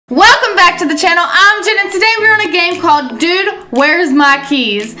back to the channel. I'm Jen, and today we're on a game called Dude, Where's My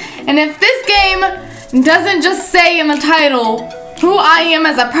Keys? And if this game doesn't just say in the title who I am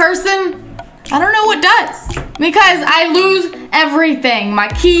as a person, I don't know what does. Because I lose everything. My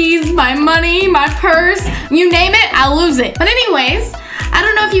keys, my money, my purse, you name it, I lose it. But anyways, I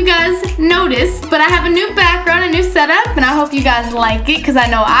don't know if you guys noticed, but I have a new background, a new setup, and I hope you guys like it, because I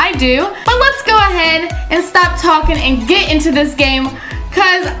know I do. But let's go ahead and stop talking and get into this game,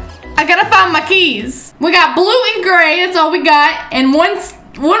 because I gotta find my keys. We got blue and gray, that's all we got, and one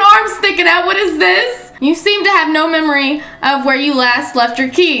arm sticking out. What is this? You seem to have no memory of where you last left your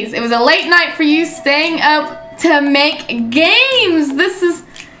keys. It was a late night for you, staying up to make games. This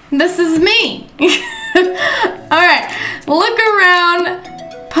is me. Alright, look around,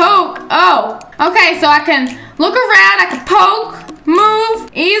 poke. Oh, okay, so I can look around, I can poke,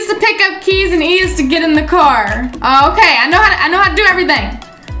 move. E is to pick up keys and E is to get in the car. Okay, I know how to do everything.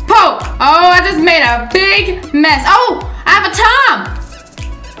 Poke. Oh, I just made a big mess. Oh, I have a Tom.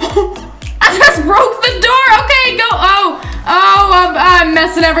 I just broke the door. Okay, go. Oh, I'm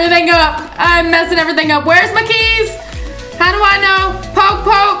messing everything up. I'm messing everything up. Where's my keys? How do I know? Poke,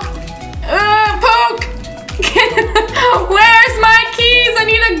 poke. Poke. Where's my keys? I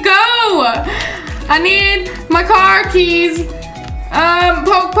need to go. I need my car keys.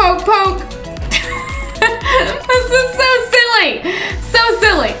 Poke, poke, poke. This is so silly. So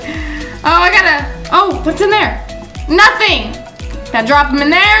silly. Oh, what's in there? Nothing. Can I drop them in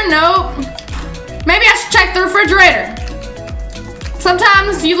there? Nope. Maybe I should check the refrigerator.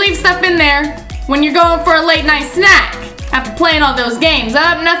 Sometimes you leave stuff in there when you're going for a late night snack after playing all those games.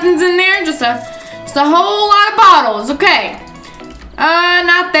 Nothing's in there, just a whole lot of bottles. Okay.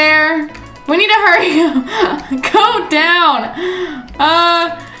 Not there. We need to hurry. Go down.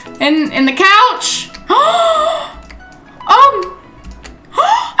 In the couch.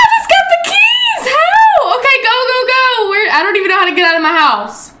 I just got the keys. How? Okay, go. I don't even know how to get out of my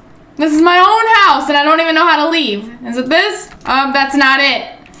house. This is my own house and I don't even know how to leave. Is it this? That's not it.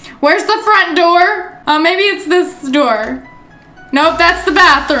 Where's the front door? Maybe it's this door. Nope, that's the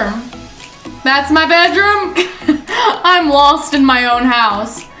bathroom. That's my bedroom. I'm lost in my own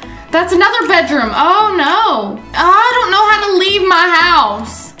house. That's another bedroom. Oh no. I don't know how to leave my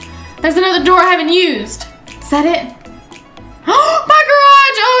house. There's another door I haven't used. Is that it? Oh, my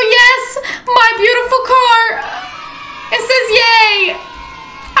garage. Oh yes, my beautiful car. It says yay.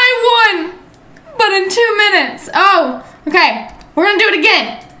 I won. But in 2 minutes. Oh, okay. We're gonna do it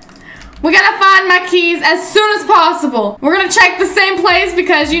again. We gotta find my keys as soon as possible. We're gonna check the same place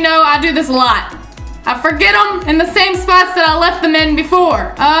because you know I do this a lot. I forget them in the same spots that I left them in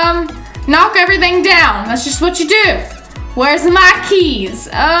before. Knock everything down. That's just what you do. Where's my keys?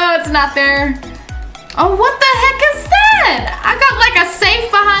 Oh, it's not there. Oh, what the heck is that? I got like a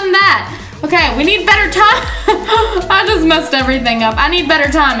safe behind that. Okay, we need better time. I just messed everything up. I need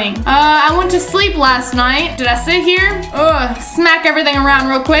better timing. I went to sleep last night. Did I sit here? Smack everything around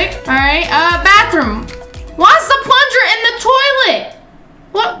real quick. All right, bathroom. Why's the plunger in the toilet?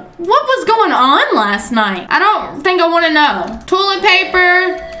 What was going on last night? I don't think I want to know. Toilet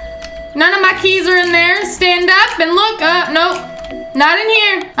paper. None of my keys are in there. Stand up and look. Nope, not in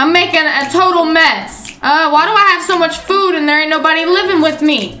here. I'm making a total mess. Why do I have so much food and there ain't nobody living with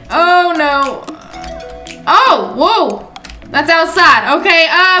me? Oh no. Oh, whoa. That's outside. Okay,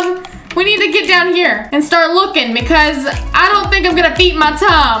 we need to get down here and start looking because I don't think I'm gonna beat my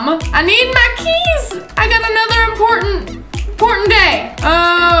Tom. I need my keys. I got another important day.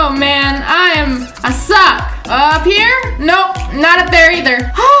 Oh man, I suck. Up here? Nope, not up there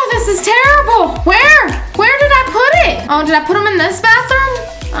either. Oh, this is terrible. Where did I put it? Oh, did I put them in this bathroom?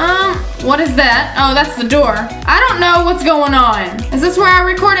 What is that? Oh, that's the door. I don't know what's going on. Is this where I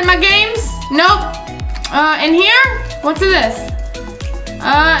recorded my games? Nope. In here? What's this?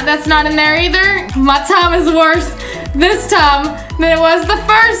 That's not in there either. My Tom is worse this time than it was the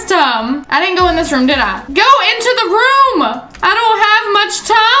first time. I didn't go in this room, did I? Go into the room! I don't have much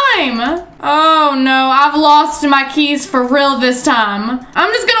time. Oh no, I've lost my keys for real this time.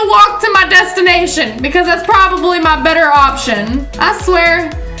 I'm just gonna walk to my destination because that's probably my better option. I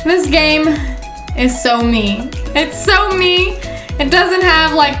swear, this game is so me. It's so me. It doesn't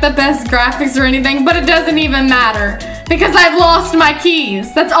have like the best graphics or anything, but it doesn't even matter because I've lost my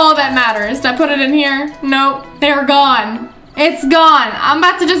keys. That's all that matters. Did I put it in here? Nope, they're gone. It's gone. I'm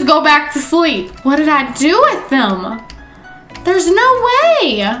about to just go back to sleep. What did I do with them? There's no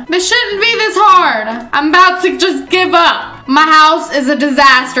way. This shouldn't be this hard. I'm about to just give up. My house is a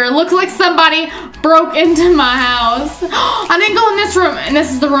disaster. It looks like somebody broke into my house. I didn't go in this room, and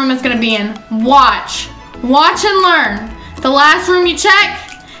this is the room it's gonna be in. Watch and learn. The last room you check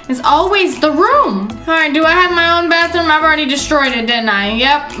is always the room. All right, do I have my own bathroom? I've already destroyed it, didn't I?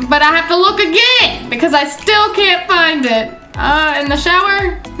 Yep, but I have to look again because I still can't find it. In the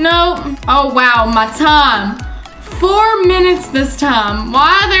shower? No. Oh, wow, my time. 4 minutes this time.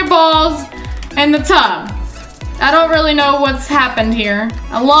 Why are there balls in the tub? I don't really know what's happened here.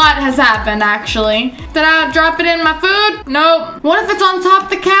 A lot has happened, actually. Did I drop it in my food? Nope. What if it's on top of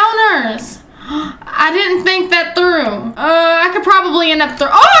the counters? I didn't think that through. I could probably end up through.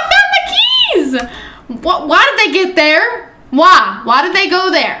 Oh, I found the keys! Why did they get there? Why? Why did they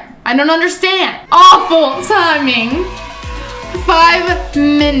go there? I don't understand. Awful timing. 5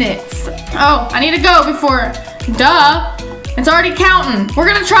 minutes. Oh, I need to go before. Duh. It's already counting. We're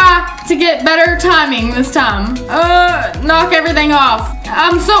gonna try to get better timing this time. Knock everything off.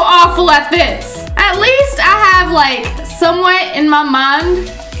 I'm so awful at this. At least I have like somewhat in my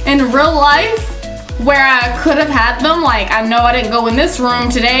mind in real life where I could have had them. Like I know I didn't go in this room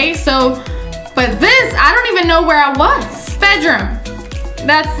today, so, but this, I don't even know where I was. Bedroom.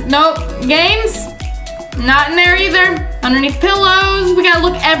 That's, nope. Games, not in there either. Underneath pillows, we gotta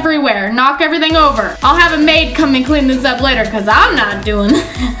look everywhere. Knock everything over. I'll have a maid come and clean this up later because I'm not doing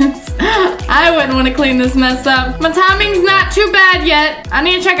this. I wouldn't want to clean this mess up. My timing's not too bad yet. I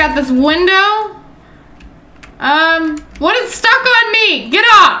need to check out this window. What is stuck on me? Get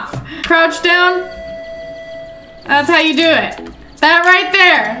off. Crouch down. That's how you do it. That right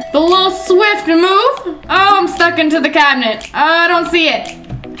there. The little swift move. Oh, I'm stuck into the cabinet. I don't see it.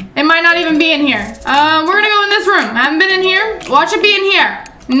 It might not even be in here. We're gonna go in this room. I haven't been in here. Watch it be in here.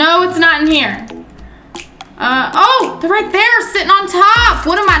 No, it's not in here. Oh, they're right there sitting on top.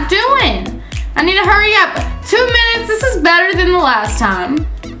 What am I doing? I need to hurry up. 2 minutes, this is better than the last time.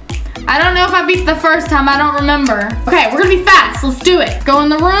 I don't know if I beat the first time, I don't remember. Okay, we're gonna be fast, let's do it. Go in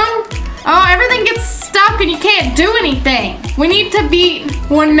the room. Oh, everything gets stuck and you can't do anything. We need to beat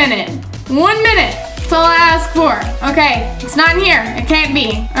 1 minute. 1 minute. That's all I ask for. Okay, it's not in here. It can't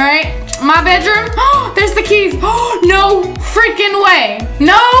be. All right, my bedroom. Oh, there's the keys. Oh, no freaking way.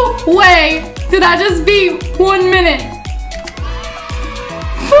 No way did I just beat 1 minute. 40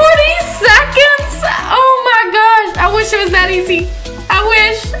 seconds. Oh my gosh. I wish it was that easy.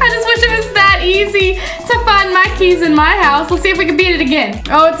 I just wish it was that easy to find my keys in my house. Let's see if we can beat it again.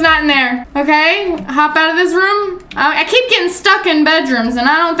 Oh, it's not in there. Okay, hop out of this room. I keep getting stuck in bedrooms and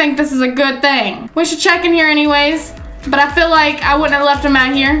I don't think this is a good thing. We should check in here anyways, but I feel like I wouldn't have left them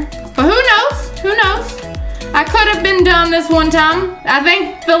out here. But who knows? Who knows? I could have been dumb this one time. I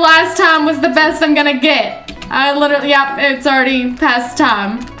think the last time was the best I'm gonna get. I literally, yep, it's already past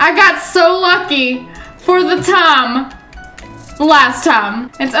time. I got so lucky for the time. Last time.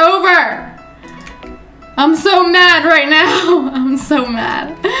 It's over. I'm so mad right now. I'm so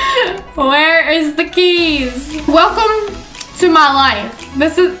mad. Where is the keys? Welcome to my life.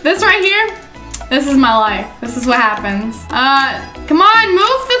 This right here. This is my life. This is what happens. Come on,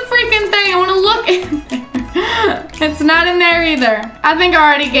 move the freaking thing. I want to look in there. It's not in there either. I think I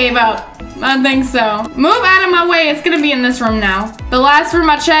already gave up. I think so. Move out of my way. It's gonna be in this room now. The last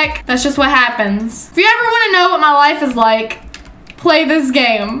room I check, that's just what happens. If you ever want to know what my life is like, play this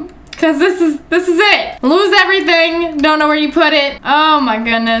game, because this is it. Lose everything, don't know where you put it. Oh my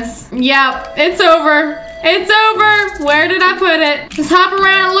goodness. Yep, it's over. It's over. Where did I put it? Just hop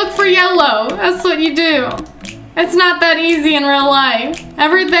around and look for yellow. That's what you do. It's not that easy in real life.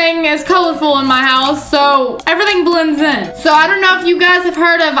 Everything is colorful in my house, so everything blends in. So I don't know if you guys have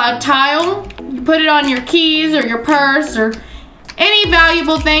heard of a tile. You put it on your keys or your purse or any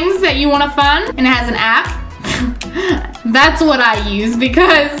valuable things that you want to find, and it has an app. That's what I use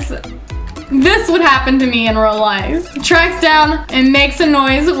because this would happen to me in real life. It tracks down and makes a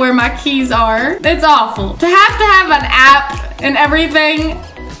noise where my keys are. It's awful. To have an app and everything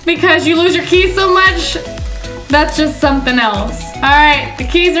because you lose your keys so much, that's just something else. All right, the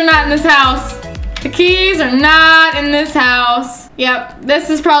keys are not in this house. The keys are not in this house. Yep, this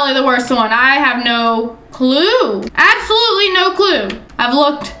is probably the worst one. I have no clue. Absolutely no clue. I've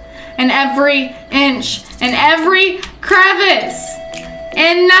looked in every inch and every crevice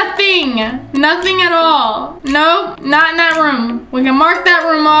and nothing at all. Nope, not in that room. We can mark that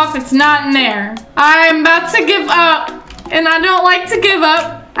room off. It's not in there. I'm about to give up, and I don't like to give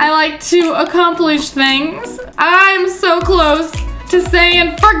up. I like to accomplish things. I'm so close to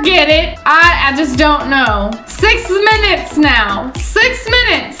saying forget it. I just don't know. 6 minutes now. 6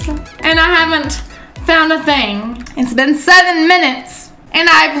 minutes, and I haven't found a thing. It's been 7 minutes. And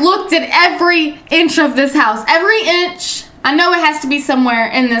I've looked at every inch of this house. Every inch. I know it has to be somewhere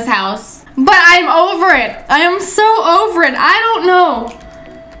in this house. But I'm over it. I am so over it. I don't know.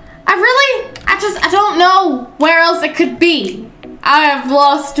 I don't know where else it could be. I have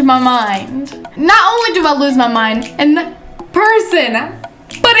lost my mind. Not only do I lose my mind in person,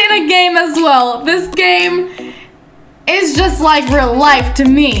 but in a game as well. This game is just like real life to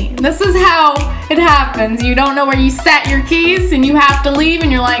me. This is how it happens. You don't know where you set your keys and you have to leave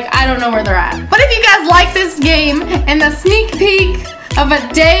and you're like, I don't know where they're at. But if you guys like this game and the sneak peek of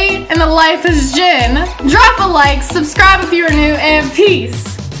a day in the life as Jen, drop a like, subscribe if you're new, and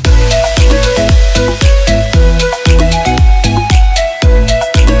peace.